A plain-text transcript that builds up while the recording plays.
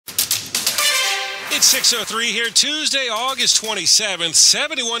It's 6:03 here, Tuesday, August 27th.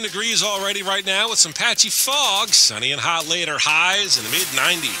 71 degrees already right now with some patchy fog. Sunny and hot later, highs in the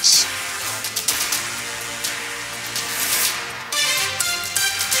mid-90s.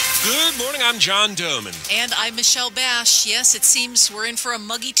 Good morning, I'm John Domen. And I'm Michelle Basch. Yes, it seems we're in for a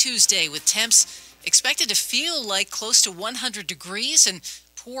muggy Tuesday with temps expected to feel like close to 100 degrees and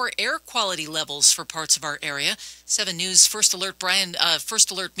poor air quality levels for parts of our area. 7 News First Alert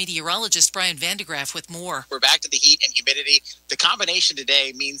meteorologist Brian Vandegraff with more. We're back to the heat and humidity. The combination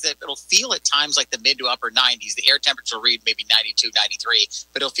today means that it'll feel at times like the mid to upper 90s. The air temperature will read maybe 92, 93,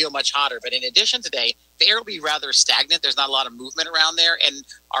 but it'll feel much hotter. But in addition today, the air will be rather stagnant. There's not a lot of movement around there. And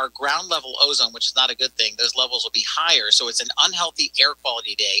our ground level ozone, which is not a good thing, those levels will be higher. So it's an unhealthy air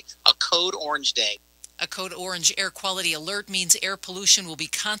quality day, a code orange day. A code orange air quality alert means air pollution will be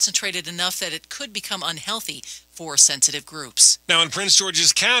concentrated enough that it could become unhealthy for sensitive groups. Now in Prince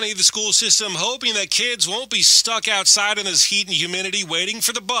George's County, the school system hoping that kids won't be stuck outside in this heat and humidity waiting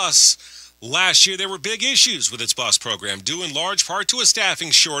for the bus. Last year, there were big issues with its bus program, due in large part to a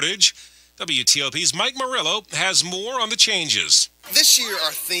staffing shortage. WTOP's Mike Murillo has more on the changes. This year,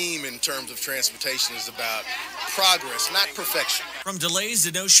 our theme in terms of transportation is about progress, not perfection. From delays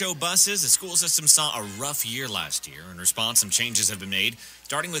to no-show buses, the school system saw a rough year last year. In response, some changes have been made,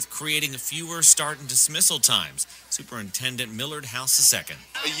 starting with creating fewer start and dismissal times. Superintendent Millard House II.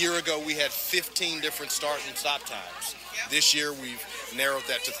 A year ago, we had 15 different start and stop times. This year, we've narrowed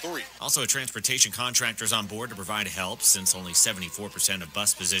that to 3. Also, a transportation contractor's on board to provide help since only 74% of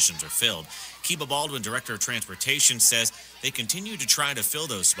bus positions are filled. Kiba Baldwin, Director of Transportation, says they continue to try to fill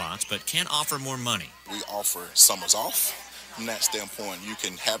those spots, but can't offer more money. We offer summers off. From that standpoint, you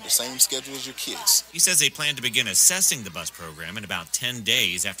can have the same schedule as your kids. He says they plan to begin assessing the bus program in about 10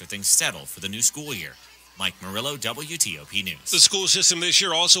 days after things settle for the new school year. Mike Murillo, WTOP News. The school system this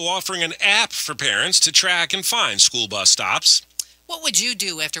year also offering an app for parents to track and find school bus stops. What would you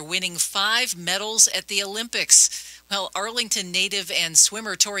do after winning 5 medals at the Olympics? Well, Arlington native and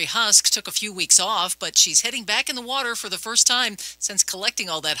swimmer Tori Huske took a few weeks off, but she's heading back in the water for the first time since collecting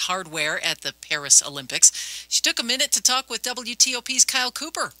all that hardware at the Paris Olympics. She took a minute to talk with WTOP's Kyle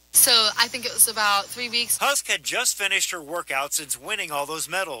Cooper. So I think it was about 3 weeks. Huske had just finished her workout since winning all those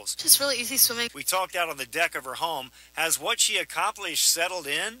medals. Just really easy swimming. We talked out on the deck of her home. Has what she accomplished settled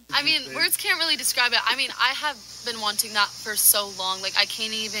in? I mean, words can't really describe it. I mean, I have been wanting that for so long. Like, I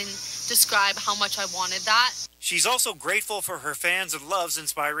can't even describe how much I wanted that. She's also grateful for her fans and loves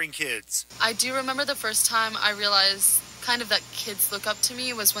inspiring kids. I do remember the first time I realized kind of that kids look up to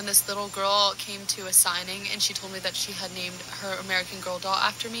me was when this little girl came to a signing and she told me that she had named her American Girl doll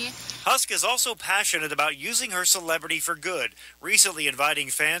after me. Huske is also passionate about using her celebrity for good, recently inviting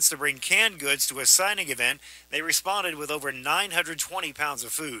fans to bring canned goods to a signing event. They responded with over 920 pounds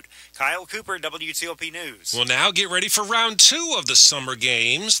of food. Kyle Cooper, WTOP News. Well, now get ready for round 2 of the Summer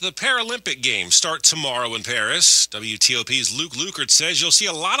Games. The Paralympic Games start tomorrow in Paris. WTOP's Luke Lukert says you'll see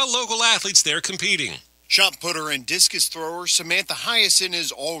a lot of local athletes there competing. Shot putter and discus thrower Samantha Hyacinth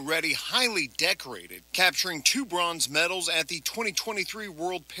is already highly decorated, capturing 2 bronze medals at the 2023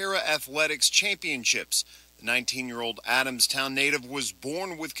 World Para-Athletics Championships. The 19-year-old Adamstown native was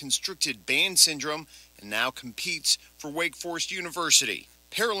born with constricted band syndrome and now competes for Wake Forest University.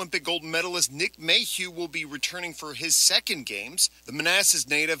 Paralympic gold medalist Nick Mayhew will be returning for his second games. The Manassas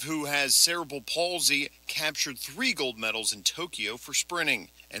native, who has cerebral palsy, captured 3 gold medals in Tokyo for sprinting.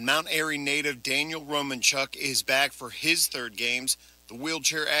 And Mount Airy native Daniel Romanchuk is back for his 3rd games. The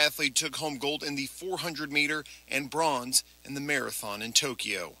wheelchair athlete took home gold in the 400-meter and bronze in the marathon in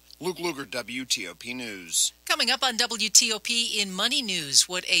Tokyo. Luke Luger, WTOP News. Coming up on WTOP in Money News,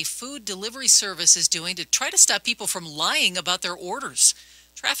 what a food delivery service is doing to try to stop people from lying about their orders.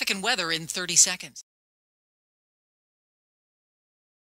 Traffic and weather in 30 seconds.